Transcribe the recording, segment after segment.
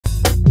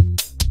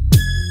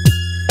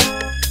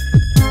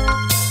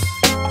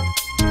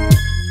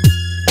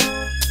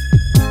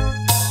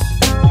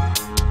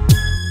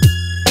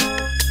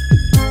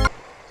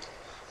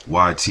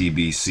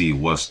YTBC,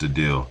 what's the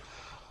deal?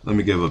 Let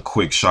me give a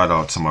quick shout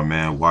out to my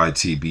man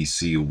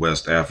YTBC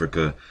West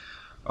Africa.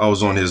 I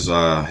was on his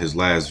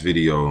last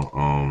video.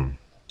 I'm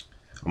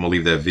gonna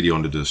leave that video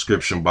in the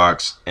description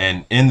box.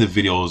 And in the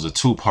video, it was a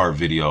two-part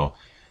video.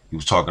 He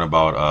was talking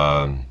about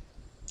I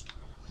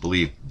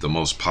believe the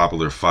most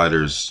popular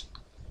fighters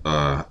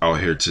out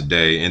here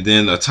today. And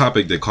then a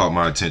topic that caught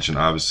my attention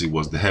obviously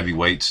was the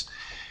heavyweights.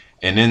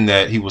 And in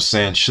that, he was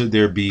saying, should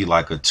there be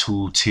like a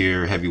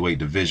two-tier heavyweight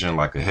division,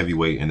 like a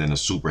heavyweight and then a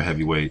super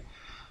heavyweight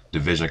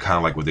division, kind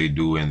of like what they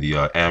do in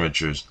the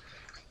amateurs?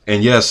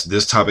 And yes,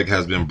 this topic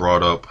has been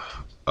brought up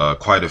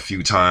quite a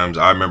few times.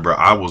 I remember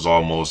I was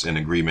almost in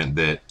agreement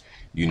that,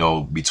 you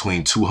know,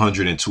 between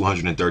 200 and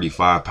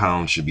 235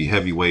 pounds should be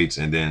heavyweights,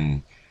 and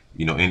then,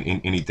 you know, in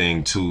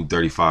anything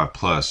 235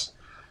 plus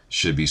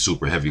should be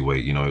super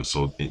heavyweight, you know,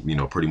 so, you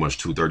know, pretty much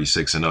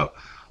 236 and up.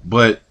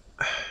 But,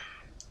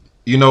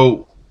 you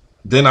know,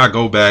 then I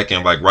go back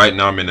and like right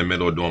now I'm in the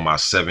middle of doing my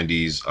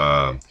 70s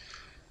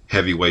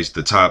heavyweights,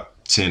 the top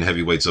 10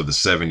 heavyweights of the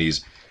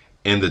 70s.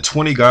 And the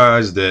 20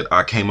 guys that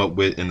I came up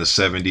with in the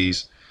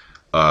 70s,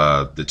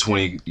 the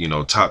 20, you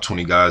know, top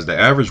 20 guys, the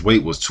average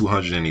weight was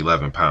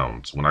 211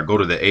 pounds. When I go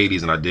to the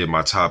 80s and I did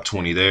my top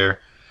 20 there,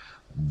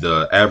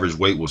 the average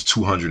weight was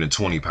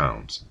 220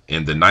 pounds.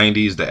 In the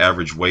 90s, the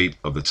average weight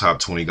of the top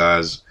 20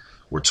 guys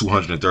were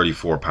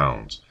 234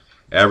 pounds.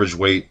 Average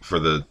weight for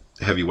the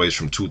heavyweights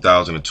from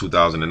 2000 to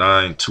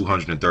 2009,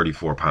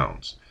 234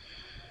 pounds.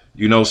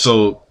 You know,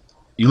 so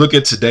you look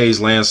at today's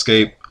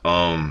landscape,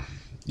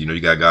 you know, you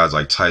got guys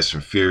like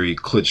Tyson Fury,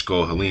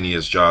 Klitschko,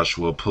 Helenius,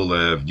 Joshua,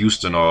 Pulev,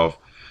 Ustinov,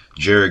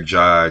 Jarek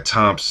Jai,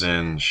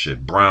 Thompson,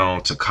 shit,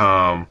 Brown,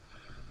 Takam,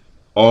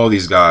 all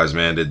these guys,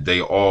 man, that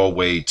they all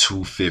weigh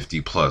 250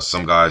 plus.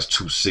 Some guys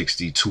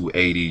 260,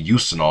 280.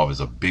 Ustinov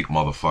is a big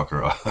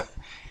motherfucker.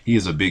 He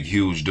is a big,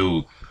 huge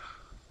dude.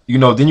 You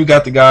know, then you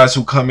got the guys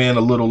who come in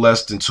a little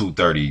less than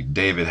 230.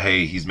 David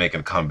Haye, he's making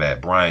a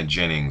comeback. Brian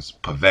Jennings,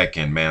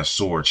 Povetkin,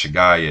 Mansour,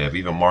 Chigayev,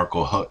 even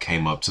Marco Huck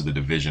came up to the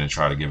division and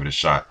tried to give it a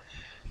shot.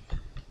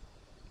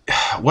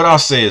 What I'll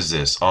say is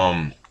this.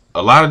 A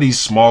lot of these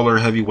smaller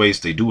heavyweights,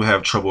 they do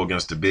have trouble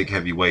against the big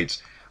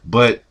heavyweights.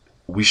 But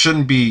we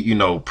shouldn't be, you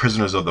know,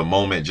 prisoners of the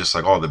moment, just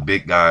like all the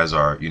big guys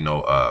are, you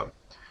know,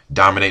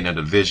 dominating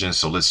the division,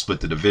 so let's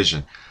split the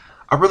division.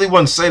 I really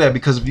wouldn't say that,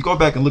 because if you go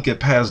back and look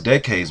at past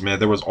decades, man,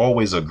 there was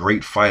always a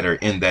great fighter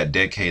in that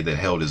decade that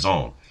held his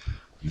own.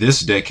 This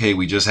decade,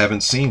 we just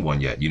haven't seen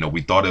one yet. You know,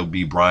 we thought it would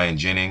be Brian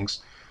Jennings.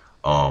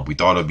 We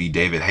thought it would be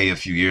David Haye a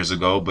few years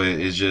ago, but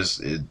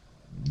it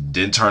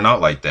didn't turn out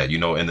like that. You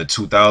know, in the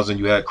 2000s,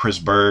 you had Chris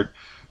Bird.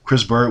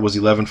 Chris Bird was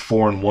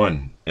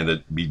 11-4-1 in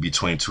the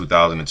between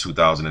 2000 and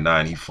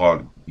 2009. He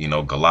fought, you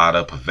know,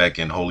 Galata,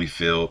 Povetkin,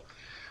 Holyfield,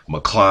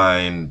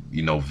 McCline,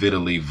 you know,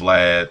 Vitaly,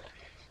 Vlad.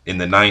 In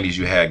the 90s,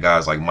 you had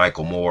guys like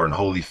Michael Moore and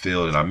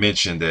Holyfield, and I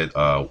mentioned that,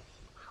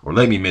 or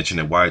let me mention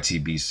that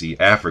YTBC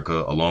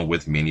Africa, along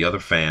with many other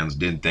fans,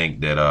 didn't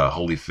think that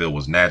Holyfield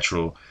was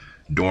natural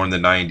during the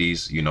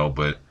 90s, you know,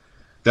 but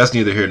that's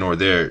neither here nor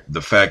there.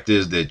 The fact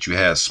is that you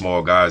had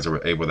small guys that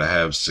were able to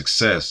have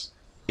success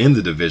in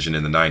the division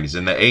in the 90s.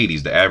 In the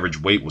 80s, the average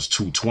weight was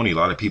 220. A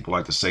lot of people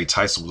like to say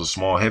Tyson was a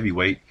small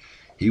heavyweight.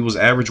 He was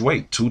average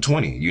weight,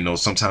 220. You know,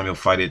 sometimes he'll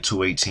fight at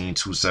 218,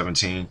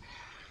 217.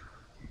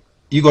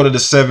 You go to the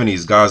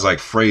 70s, guys like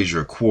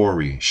Frazier,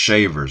 Quarry,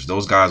 Shavers,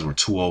 those guys were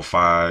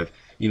 205.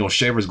 You know,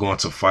 Shavers going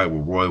to fight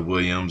with Roy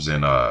Williams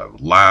and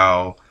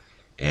Lau,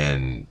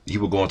 and he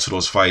would go into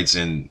those fights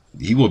and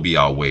he would be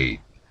outweighed.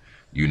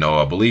 You know,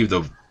 I believe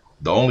the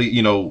only,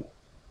 you know,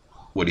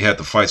 what he had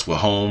the fights with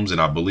Holmes, and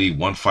I believe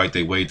one fight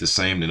they weighed the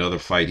same, and another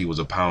fight he was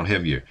a pound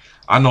heavier.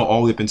 I know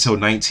all the way up until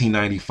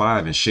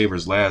 1995 in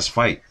Shavers' last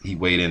fight, he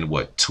weighed in,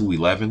 what,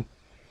 211?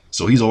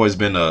 So he's always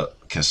been a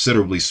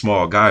considerably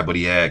small guy, but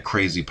he had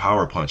crazy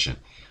power punching.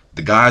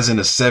 The guys in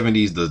the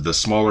 70s, the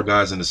smaller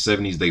guys in the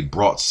 70s, they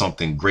brought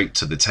something great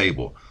to the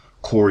table.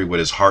 Corey, with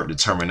his heart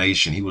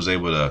determination, he was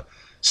able to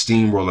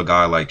steamroll a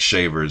guy like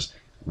Shavers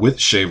with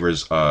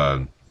Shavers'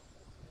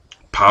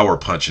 power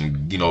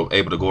punching, you know,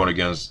 able to go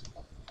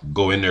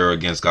in there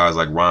against guys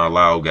like Ron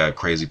Lau, who got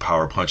crazy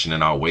power punching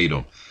and outweighed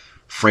him.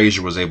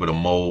 Frazier was able to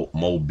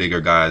mold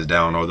bigger guys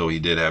down, although he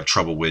did have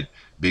trouble with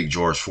Big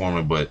George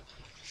Foreman, but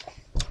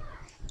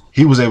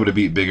he was able to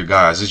beat bigger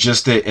guys. It's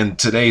just that in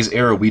today's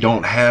era, we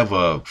don't have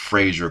a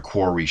Frazier,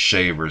 Corey,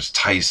 Shavers,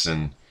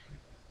 Tyson,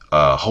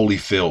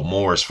 Holyfield,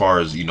 Moore, as far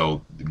as, you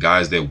know,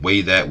 guys that weigh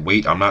that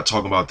weight. I'm not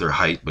talking about their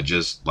height, but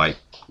just like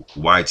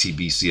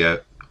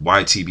YTBC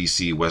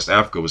West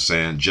Africa was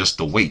saying, just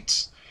the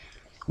weights.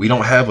 We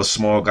don't have a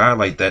small guy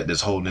like that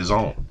that's holding his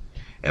own.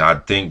 And I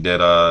think that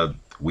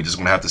we're just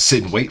going to have to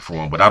sit and wait for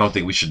him. But I don't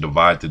think we should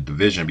divide the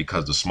division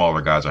because the smaller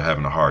guys are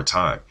having a hard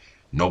time.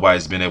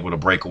 Nobody's been able to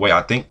break away.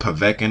 I think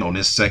Povetkin on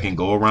this second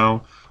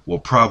go-around will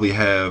probably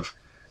have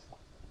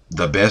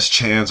the best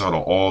chance out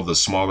of all the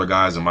smaller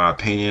guys, in my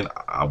opinion.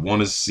 I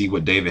want to see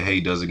what David Haye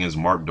does against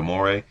Mark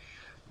Demore.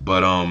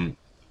 But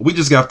we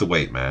just got to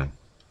wait, man.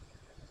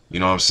 You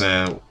know what I'm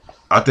saying?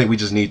 I think we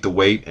just need to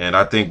wait. And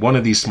I think one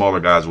of these smaller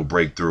guys will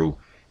break through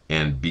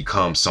and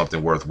become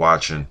something worth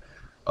watching.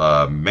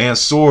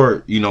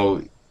 Mansoor, you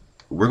know,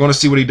 we're going to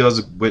see what he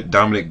does with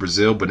Dominic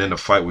Brazil, but in the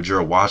fight with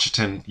Gerald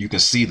Washington, you can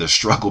see the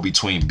struggle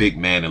between big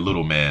man and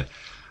little man.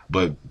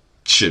 But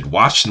shit,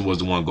 Washington was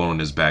the one going on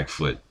his back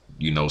foot,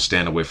 you know,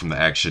 staying away from the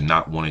action,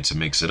 not wanting to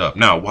mix it up.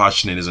 Now,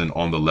 Washington isn't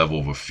on the level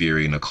of a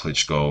Fury and a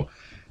Klitschko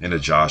and a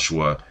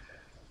Joshua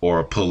or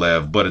a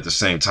Pulev, but at the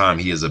same time,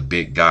 he is a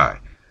big guy.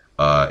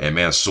 And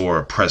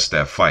Mansoor pressed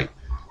that fight.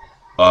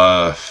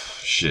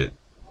 Shit.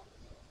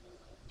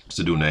 What's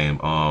the dude name?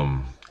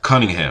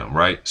 Cunningham,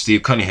 right?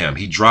 Steve Cunningham.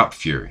 He dropped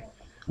Fury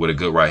with a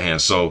good right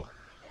hand. So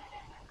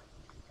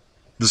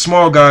the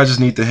small guys just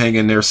need to hang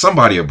in there.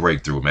 Somebody a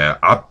breakthrough, man.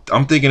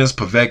 I'm thinking it's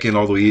Povetkin,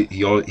 although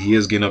he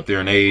is getting up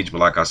there in age. But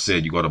like I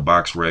said, you go to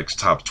BoxRec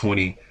top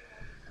 20.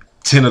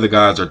 10 of the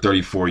guys are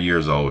 34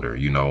 years older,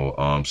 you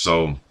know.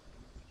 So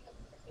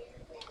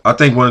I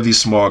think one of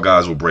these small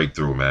guys will break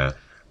through, man.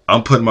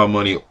 I'm putting my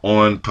money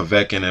on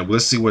Povetkin, and we'll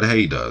see what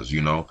Hay does,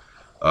 you know.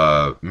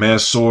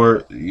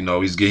 Mansoor, you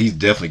know, he's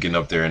definitely getting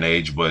up there in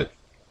age, but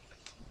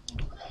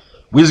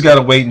we just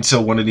gotta wait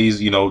until one of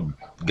these, you know,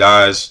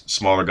 guys,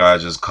 smaller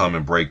guys, just come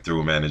and break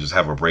through, man, and just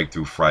have a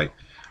breakthrough fight,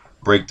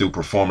 breakthrough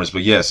performance.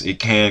 But yes, it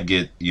can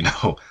get, you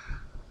know,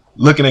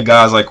 looking at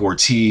guys like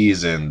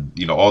Ortiz and,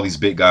 you know, all these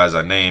big guys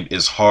I named,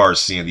 it's hard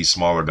seeing these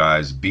smaller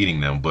guys beating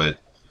them. But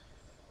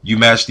you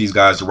match these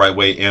guys the right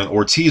way, and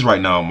Ortiz right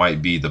now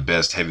might be the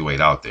best heavyweight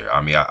out there. I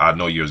mean, I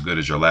know you're as good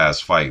as your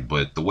last fight,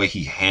 but the way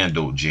he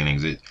handled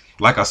Jennings, it,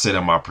 like I said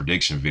in my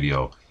prediction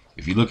video,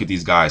 if you look at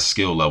these guys'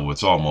 skill level,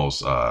 it's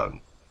almost a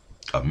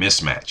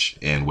mismatch.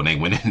 And when they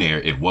went in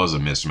there, it was a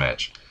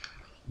mismatch.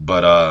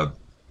 But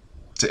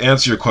to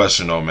answer your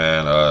question, though,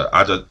 man,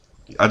 I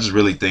just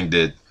really think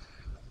that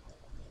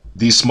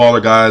these smaller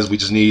guys, we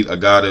just need a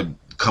guy to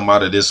come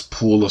out of this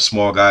pool of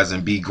small guys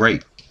and be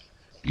great.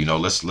 You know,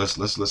 let's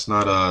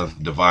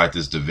not divide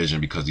this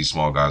division because these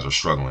small guys are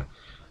struggling.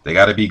 They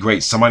got to be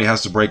great. Somebody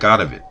has to break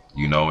out of it,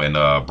 you know,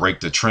 and break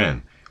the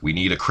trend. We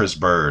need a Chris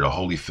Bird, a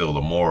Holyfield,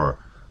 a Moore.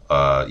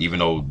 Even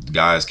though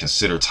guys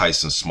consider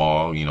Tyson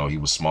small, you know, he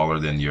was smaller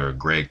than your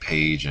Greg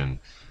Page and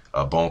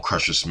Bone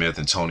Crusher Smith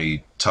and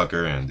Tony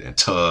Tucker and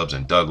Tubbs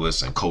and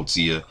Douglas and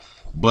Coetzee,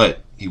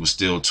 but he was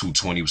still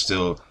 220. He was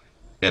still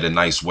at a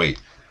nice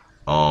weight.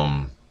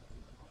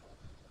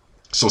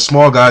 So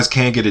small guys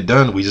can't get it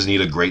done. We just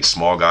need a great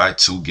small guy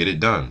to get it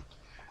done.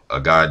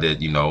 A guy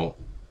that, you know,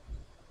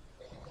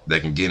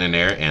 that can get in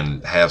there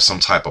and have some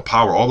type of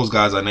power. All those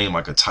guys I named,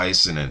 like a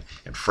Tyson and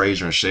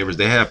Frazier and Shavers,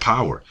 they have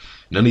power.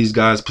 None of these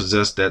guys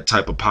possess that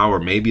type of power.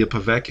 Maybe a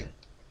Povetkin.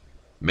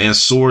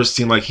 Mansoor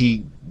seemed like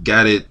he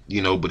got it,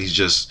 you know, but he's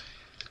just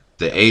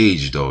the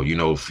age, though.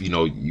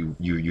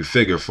 You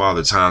figure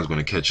Father Time's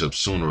going to catch up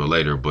sooner or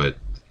later, but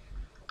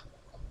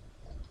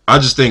I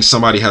just think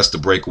somebody has to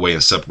break away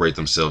and separate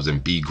themselves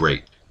and be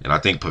great. And I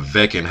think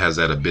Povetkin has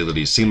that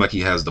ability. It seemed like he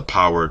has the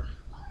power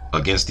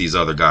against these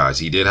other guys.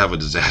 He did have a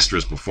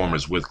disastrous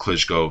performance with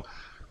Klitschko.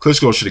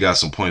 Klitschko should have got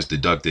some points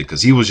deducted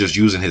because he was just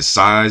using his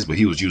size, but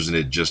he was using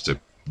it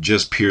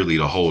just purely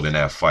to hold in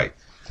that fight.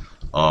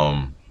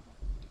 But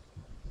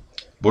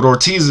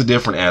Ortiz is a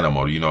different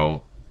animal, you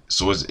know.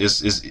 So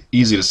it's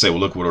easy to say, well,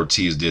 look what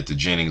Ortiz did to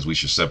Jennings. We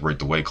should separate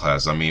the weight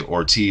class. I mean,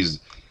 Ortiz,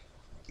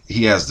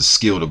 he has the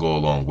skill to go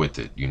along with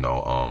it, you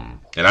know.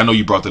 And I know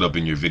you brought that up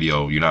in your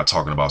video. You're not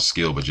talking about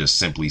skill, but just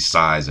simply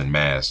size and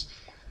mass.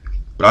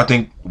 But I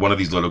think one of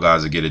these little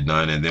guys will get it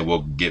done, and then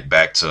we'll get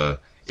back to,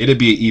 it'll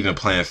be an even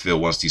playing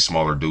field once these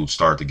smaller dudes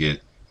start to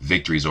get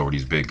victories over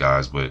these big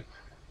guys. But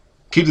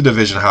keep the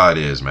division how it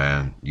is,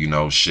 man. You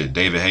know, shit,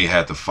 David Haye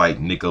had to fight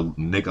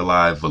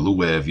Nikolai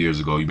Valuev years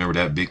ago. You remember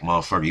that big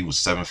motherfucker? He was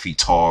 7 feet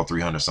tall,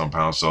 300-some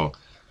pounds. So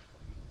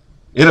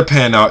it'll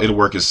pan out. It'll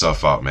work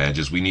itself out, man.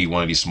 Just we need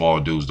one of these small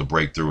dudes to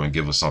break through and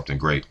give us something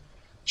great.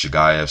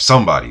 Chigaev,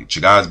 somebody.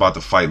 Chigaev's about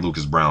to fight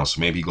Lucas Brown,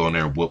 so maybe he go in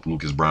there and whoop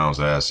Lucas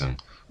Brown's ass,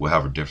 and we'll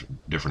have a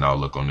different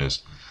outlook on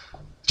this.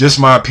 Just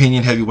my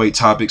opinion, heavyweight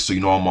topic, so you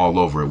know I'm all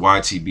over it.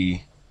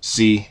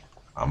 YTBC,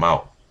 I'm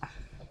out.